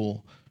pointed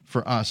tool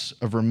for us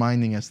of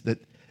reminding us that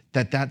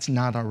that's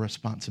not our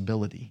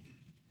responsibility,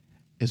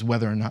 is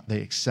whether or not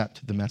they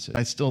accept the message.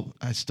 I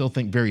still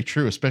think very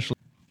true, especially,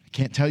 I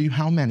can't tell you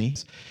how many,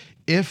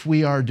 if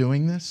we are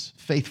doing this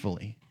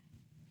faithfully.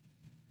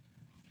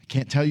 I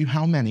can't tell you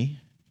how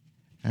many,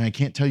 and I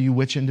can't tell you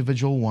which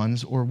individual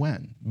ones or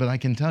when, but I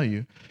can tell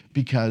you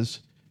because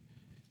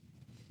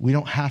we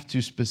don't have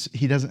to,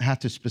 he doesn't have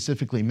to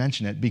specifically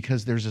mention it,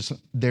 because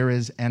there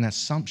is an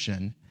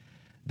assumption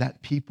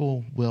that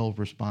people will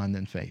respond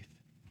in faith.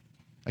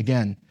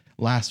 Again,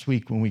 last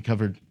week when we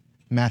covered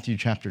Matthew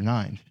chapter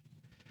 9,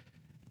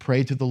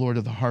 pray to the Lord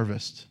of the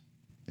harvest.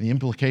 And the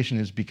implication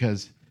is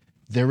because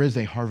there is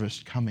a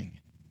harvest coming.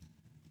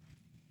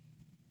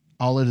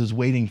 All it is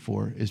waiting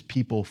for is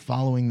people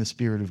following the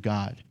Spirit of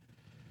God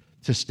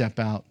to step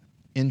out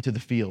into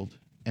the field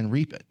and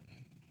reap it.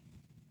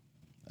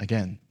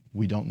 Again,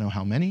 we don't know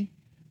how many,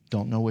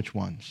 don't know which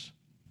ones,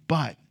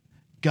 but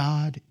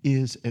God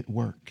is at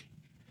work.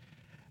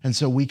 And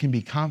so we can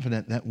be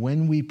confident that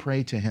when we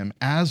pray to him,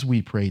 as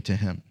we pray to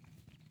him,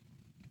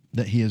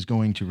 that he is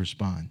going to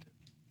respond.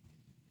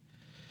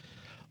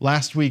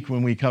 Last week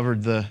when we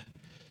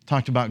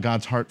talked about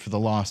God's heart for the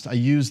lost, I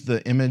used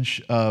the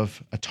image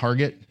of a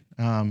target,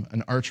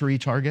 an archery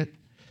target.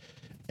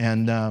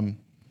 And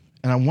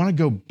I want to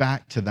go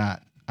back to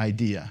that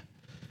idea.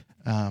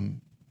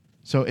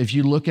 So if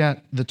you look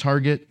at the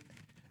target,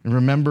 and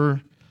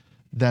remember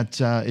that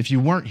if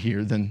you weren't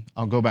here, then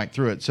I'll go back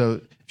through it.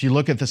 So if you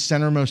look at the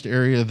centermost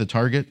area of the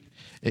target,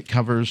 it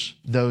covers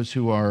those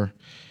who are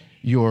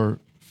your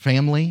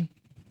family.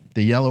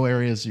 The yellow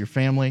area is your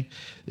family.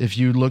 If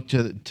you look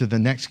to the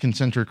next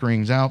concentric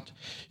rings out,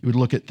 you would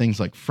look at things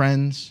like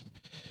friends.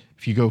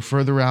 If you go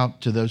further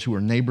out to those who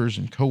are neighbors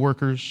and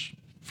coworkers,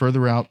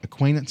 further out,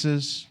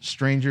 acquaintances,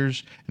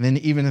 strangers, and then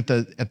even at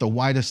the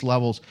widest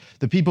levels,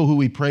 the people who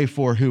we pray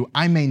for who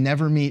I may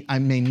never meet, I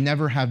may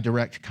never have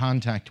direct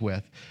contact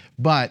with,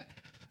 but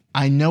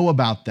I know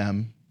about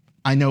them.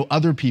 I know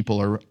other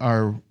people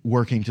are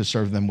working to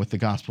serve them with the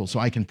gospel,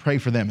 so I can pray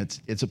for them.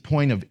 It's a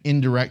point of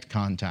indirect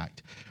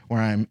contact where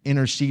I'm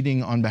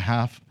interceding on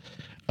behalf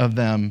of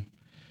them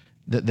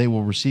that they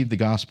will receive the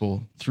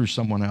gospel through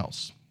someone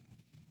else.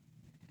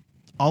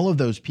 All of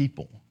those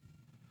people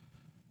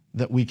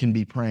that we can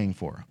be praying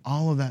for,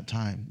 all of that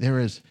time,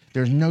 there's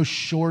no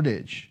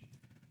shortage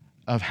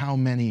of how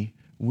many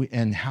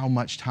and how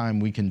much time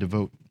we can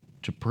devote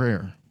to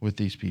prayer with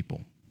these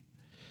people.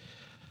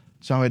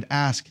 So I would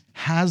ask,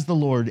 has the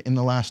Lord in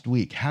the last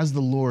week, has the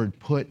Lord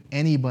put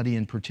anybody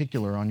in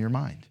particular on your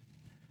mind?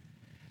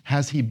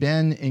 Has he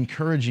been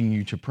encouraging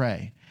you to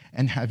pray?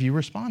 And have you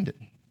responded?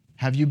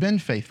 Have you been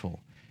faithful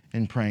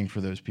in praying for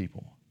those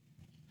people?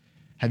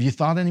 Have you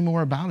thought any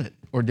more about it?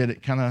 Or did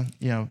it kind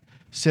of,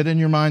 sit in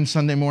your mind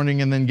Sunday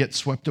morning and then get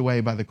swept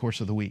away by the course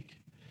of the week?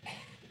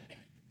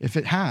 If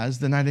it has,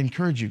 then I'd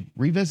encourage you,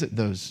 revisit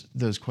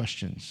those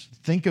questions.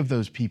 Think of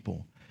those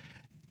people.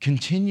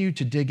 Continue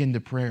to dig into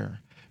prayer,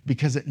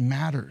 because it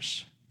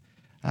matters.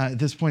 At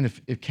this point,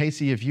 if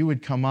Casey, if you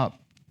would come up,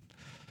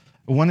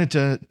 I wanted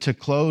to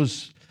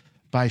close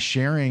by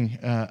sharing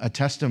a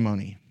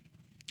testimony.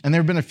 And there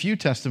have been a few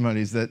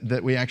testimonies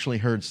that we actually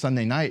heard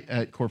Sunday night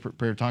at corporate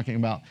prayer talking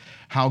about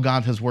how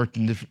God has worked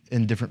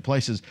in different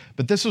places.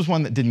 But this was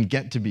one that didn't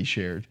get to be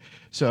shared.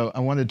 So I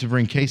wanted to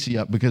bring Casey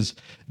up because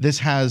this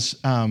has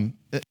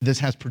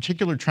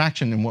particular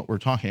traction in what we're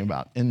talking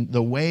about, and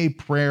the way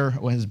prayer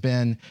has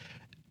been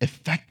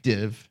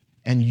effective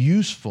and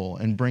useful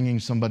in bringing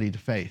somebody to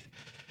faith.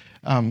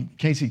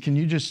 Casey, can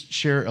you just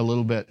share a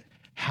little bit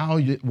how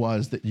it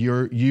was that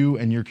you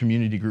and your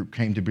community group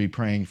came to be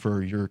praying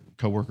for your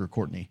coworker,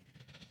 Courtney?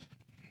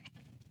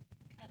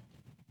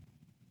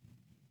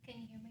 Can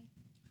you hear me?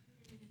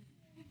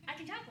 I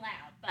can talk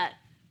loud, but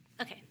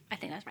okay, I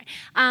think that's right.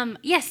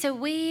 So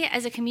we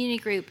as a community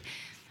group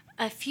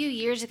a few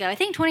years ago, I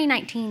think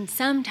 2019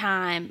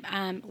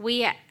 sometime,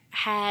 we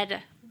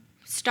had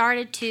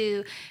started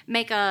to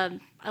make a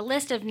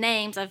list of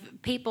names of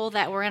people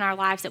that were in our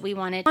lives that we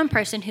wanted one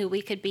person who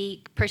we could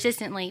be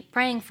persistently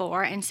praying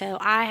for. And so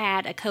I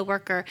had a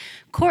coworker,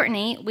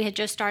 Courtney. We had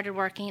just started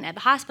working at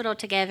the hospital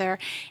together,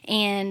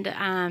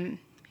 and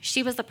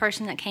she was the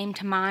person that came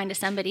to mind as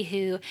somebody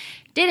who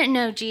didn't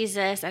know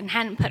Jesus and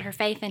hadn't put her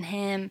faith in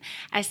him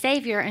as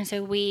Savior. And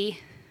so we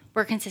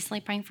were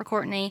consistently praying for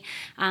Courtney,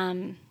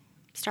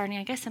 starting,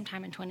 I guess,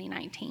 sometime in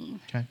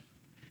 2019. Okay.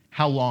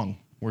 How long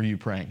were you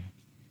praying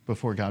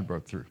before God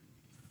broke through?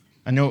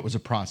 I know it was a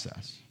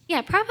process.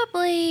 Yeah,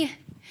 probably.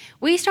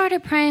 We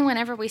started praying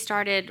whenever we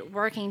started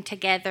working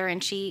together,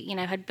 and she,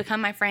 had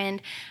become my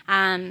friend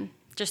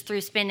just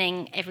through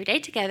spending every day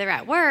together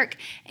at work.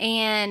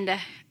 And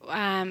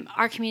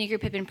our community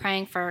group had been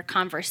praying for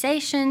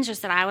conversations,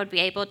 just that I would be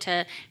able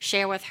to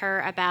share with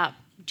her about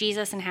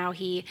Jesus and how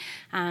he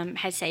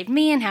had saved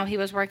me and how he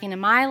was working in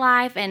my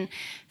life. And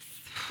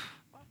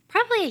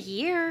probably a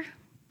year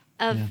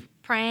of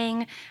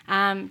praying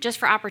just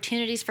for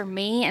opportunities for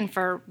me and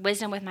for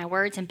wisdom with my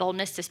words and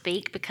boldness to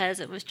speak, because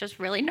it was just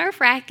really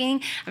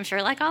nerve-wracking. I'm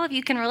sure like all of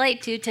you can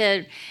relate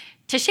to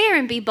share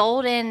and be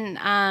bold in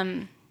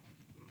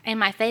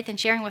my faith and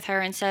sharing with her.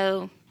 And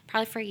so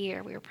probably for a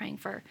year we were praying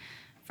for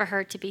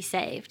her to be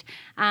saved.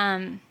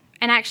 And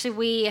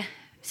actually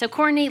so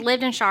Courtney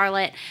lived in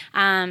Charlotte,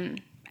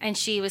 and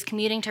she was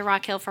commuting to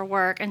Rock Hill for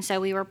work. And so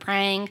we were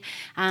praying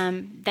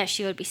that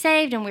she would be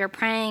saved, and we were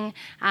praying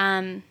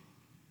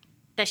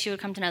that she would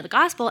come to know the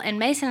gospel. And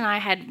Mason and I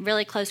had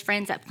really close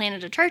friends that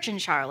planted a church in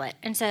Charlotte.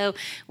 And so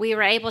we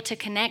were able to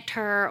connect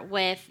her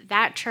with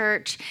that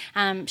church.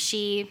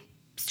 She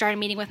started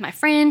meeting with my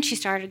friend. She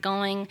started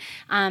going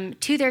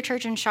to their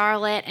church in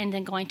Charlotte and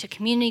then going to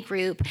community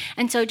group.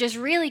 And so just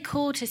really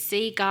cool to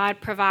see God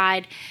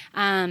provide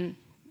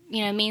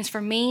means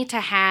for me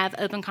to have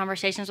open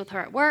conversations with her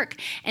at work,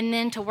 and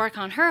then to work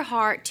on her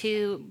heart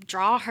to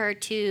draw her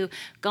to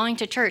going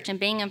to church and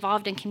being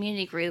involved in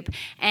community group.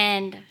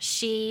 And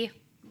she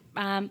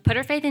put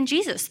her faith in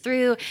Jesus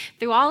through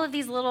all of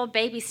these little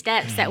baby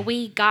steps that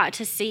we got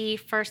to see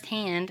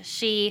firsthand.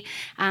 She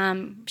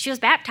was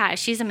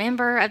baptized. She's a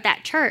member of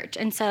that church.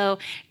 And so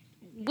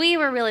we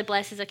were really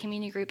blessed as a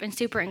community group and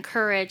super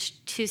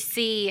encouraged to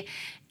see,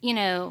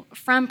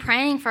 from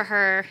praying for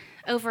her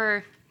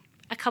over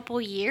a couple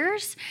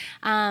years,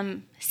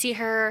 see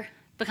her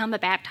become a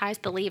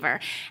baptized believer.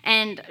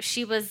 And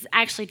she was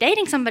actually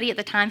dating somebody at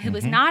the time who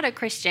was not a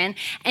Christian.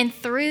 And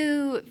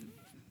through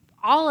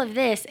all of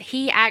this,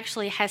 he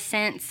actually has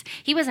since,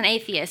 he was an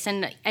atheist,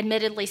 and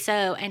admittedly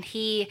so, and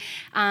he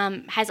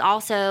has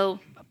also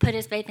put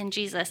his faith in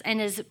Jesus and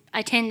is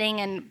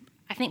attending and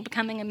I think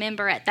becoming a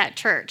member at that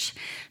church.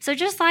 So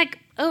just like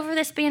over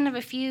the span of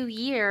a few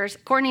years,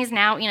 Courtney is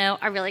now,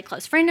 a really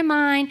close friend of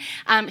mine.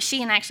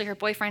 She and actually her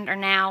boyfriend are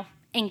now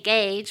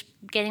engaged,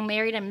 getting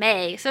married in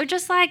May. So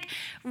just like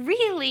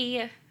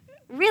really,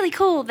 really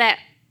cool that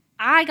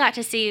I got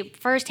to see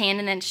firsthand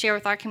and then share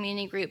with our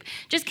community group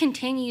just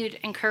continued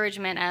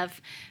encouragement of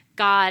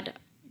God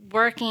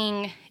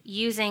working,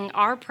 using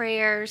our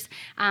prayers,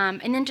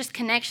 and then just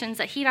connections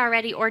that he'd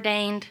already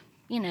ordained,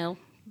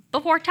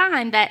 before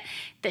time that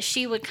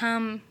she would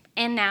come,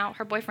 and now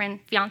her boyfriend,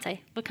 fiance,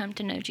 would come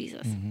to know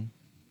Jesus. Mm-hmm.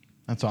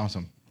 That's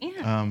awesome.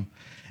 Yeah.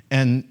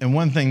 And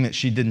one thing that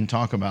she didn't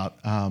talk about,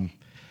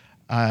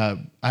 I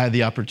had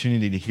the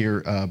opportunity to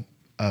hear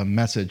a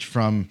message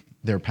from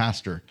their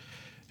pastor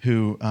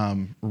who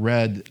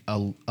read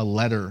a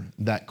letter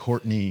that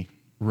Courtney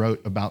wrote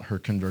about her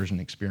conversion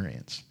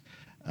experience.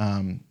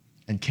 And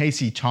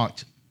Casey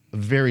talked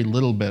very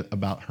little bit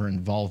about her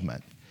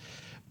involvement.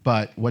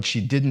 But what she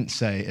didn't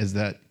say is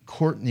that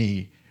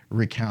Courtney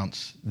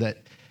recounts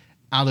that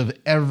out of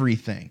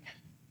everything,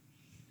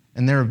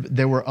 and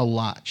there were a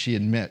lot, she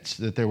admits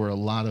that there were a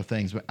lot of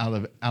things, but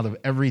out of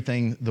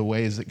everything, the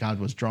ways that God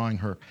was drawing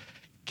her,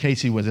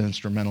 Casey was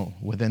instrumental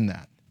within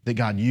that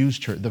God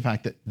used her, the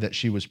fact that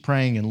she was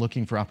praying and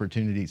looking for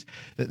opportunities,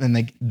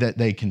 that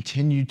they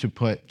continued to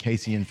put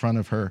Casey in front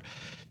of her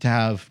to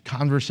have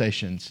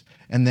conversations,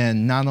 and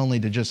then not only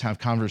to just have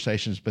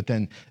conversations, but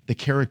then the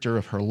character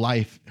of her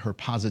life, her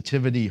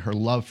positivity, her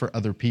love for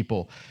other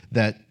people,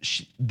 that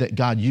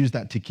God used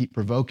that to keep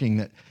provoking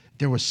that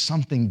there was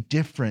something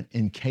different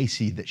in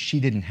Casey that she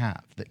didn't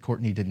have, that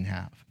Courtney didn't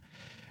have.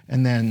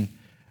 And then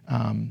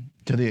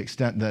to the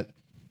extent that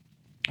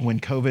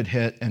when COVID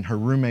hit and her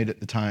roommate at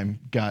the time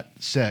got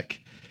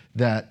sick,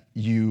 that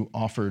you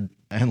offered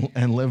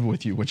and live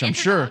with you, which I'm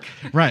sure,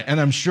 right? And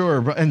I'm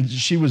sure, and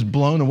she was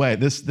blown away.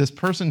 This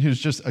person who's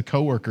just a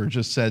coworker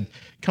just said,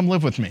 "Come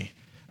live with me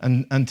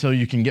until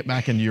you can get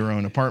back into your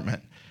own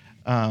apartment."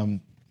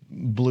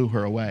 Blew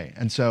her away.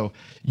 And so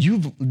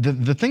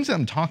the things that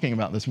I'm talking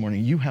about this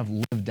morning, you have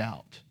lived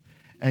out,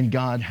 and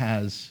God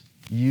has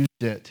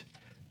used it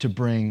to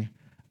bring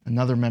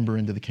another member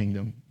into the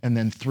kingdom, and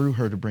then through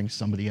her to bring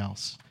somebody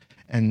else.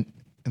 And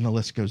the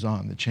list goes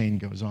on, the chain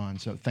goes on.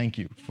 So thank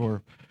you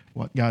for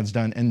what God's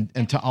done.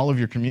 And to all of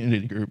your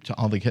community group, to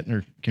all the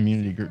Kittner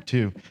community group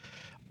too.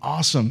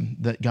 awesome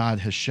that God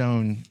has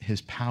shown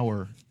his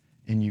power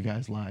in you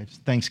guys' lives.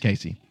 Thanks,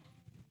 Casey.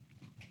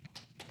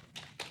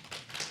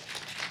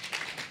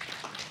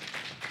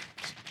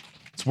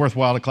 It's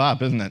worthwhile to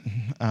clap, isn't it?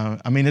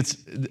 It's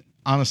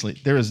honestly,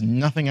 there is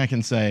nothing I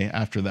can say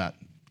after that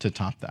to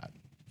top that.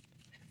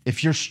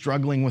 If you're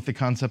struggling with the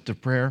concept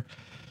of prayer,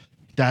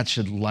 that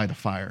should light a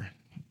fire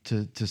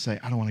to say,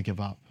 I don't want to give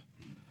up.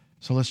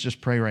 So let's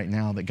just pray right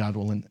now that God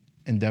will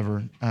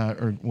endeavor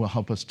or will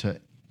help us to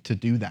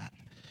do that.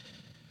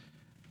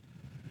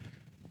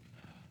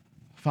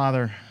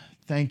 Father,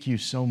 thank you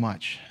so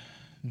much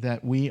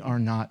that we are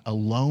not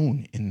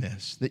alone in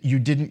this, that you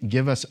didn't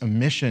give us a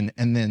mission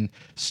and then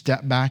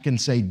step back and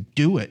say,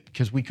 do it,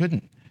 because we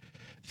couldn't.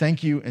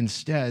 Thank you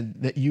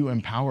instead that you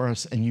empower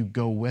us and you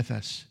go with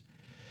us,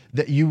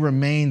 that you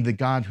remain the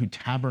God who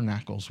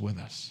tabernacles with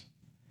us.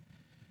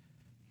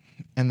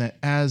 And that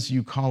as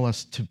you call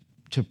us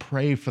to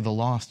pray for the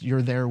lost,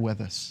 you're there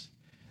with us,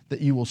 that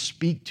you will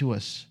speak to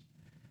us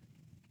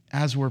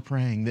as we're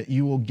praying, that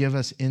you will give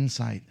us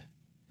insight,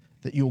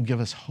 that you will give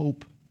us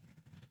hope,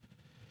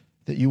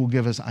 that you will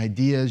give us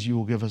ideas, you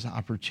will give us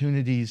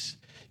opportunities,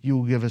 you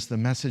will give us the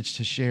message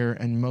to share,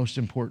 and most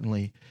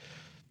importantly,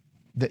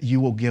 that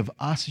you will give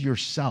us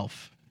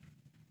yourself.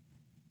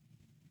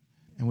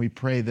 And we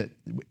pray that,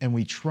 and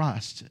we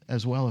trust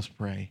as well as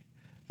pray,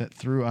 that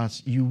through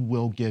us you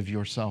will give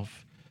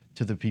yourself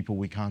to the people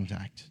we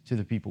contact, to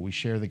the people we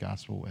share the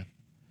gospel with.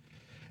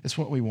 It's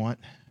what we want.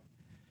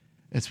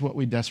 It's what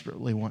we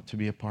desperately want to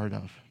be a part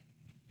of.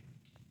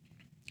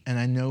 And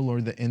I know,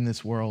 Lord, that in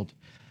this world,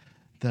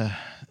 the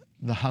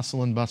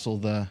hustle and bustle,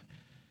 the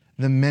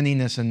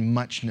manyness and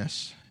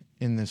muchness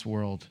in this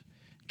world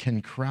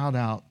can crowd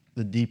out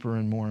the deeper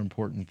and more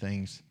important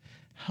things.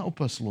 Help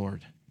us,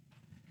 Lord.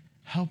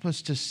 Help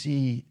us to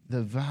see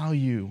the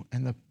value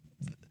and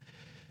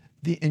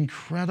the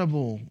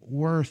incredible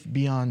worth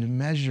beyond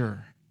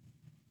measure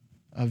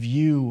of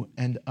you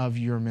and of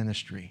your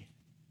ministry.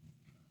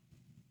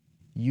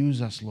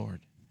 Use us,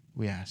 Lord,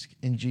 we ask.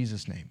 In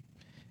Jesus' name,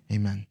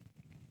 amen.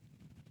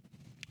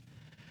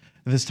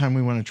 This time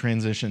we want to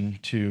transition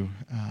to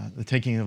the taking of